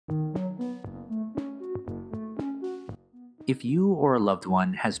If you or a loved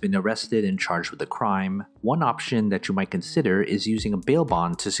one has been arrested and charged with a crime, one option that you might consider is using a bail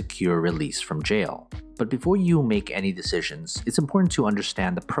bond to secure release from jail. But before you make any decisions, it's important to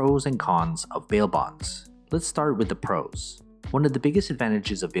understand the pros and cons of bail bonds. Let's start with the pros. One of the biggest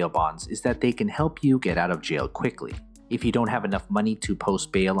advantages of bail bonds is that they can help you get out of jail quickly. If you don't have enough money to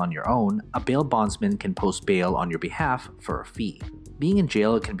post bail on your own, a bail bondsman can post bail on your behalf for a fee. Being in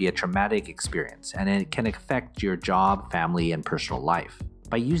jail can be a traumatic experience, and it can affect your job, family, and personal life.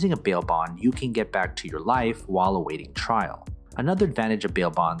 By using a bail bond, you can get back to your life while awaiting trial. Another advantage of bail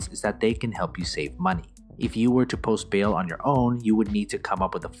bonds is that they can help you save money. If you were to post bail on your own, you would need to come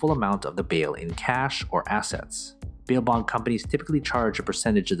up with the full amount of the bail in cash or assets. Bail bond companies typically charge a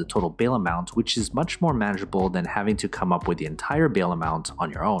percentage of the total bail amount, which is much more manageable than having to come up with the entire bail amount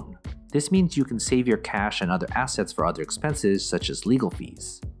on your own. This means you can save your cash and other assets for other expenses such as legal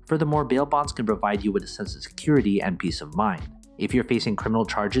fees. Furthermore, bail bonds can provide you with a sense of security and peace of mind. If you're facing criminal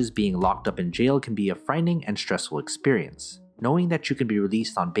charges, being locked up in jail can be a frightening and stressful experience. Knowing that you can be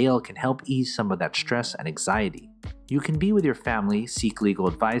released on bail can help ease some of that stress and anxiety. You can be with your family, seek legal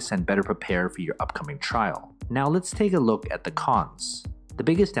advice, and better prepare for your upcoming trial. Now let's take a look at the cons. The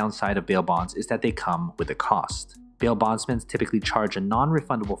biggest downside of bail bonds is that they come with a cost. Bail bondsmen typically charge a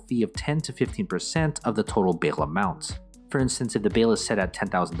non-refundable fee of 10 to 15% of the total bail amount. For instance, if the bail is set at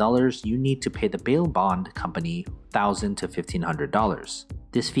 $10,000, you need to pay the bail bond company $1,000 to $1,500.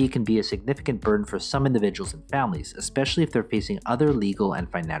 This fee can be a significant burden for some individuals and families, especially if they're facing other legal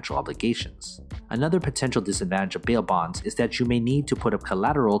and financial obligations. Another potential disadvantage of bail bonds is that you may need to put up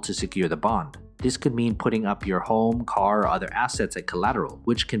collateral to secure the bond. This could mean putting up your home, car, or other assets as collateral,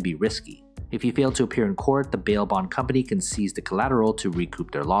 which can be risky. If you fail to appear in court, the bail bond company can seize the collateral to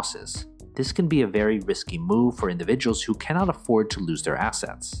recoup their losses. This can be a very risky move for individuals who cannot afford to lose their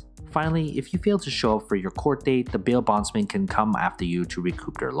assets. Finally, if you fail to show up for your court date, the bail bondsman can come after you to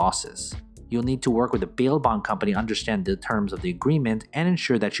recoup their losses. You'll need to work with the bail bond company, understand the terms of the agreement, and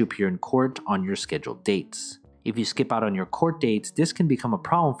ensure that you appear in court on your scheduled dates. If you skip out on your court dates, this can become a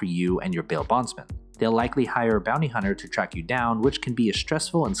problem for you and your bail bondsman. They'll likely hire a bounty hunter to track you down, which can be a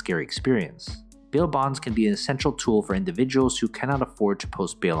stressful and scary experience. Bail bonds can be an essential tool for individuals who cannot afford to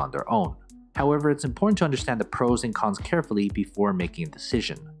post bail on their own. However, it's important to understand the pros and cons carefully before making a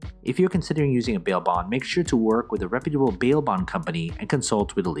decision. If you're considering using a bail bond, make sure to work with a reputable bail bond company and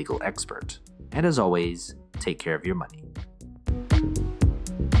consult with a legal expert. And as always, take care of your money.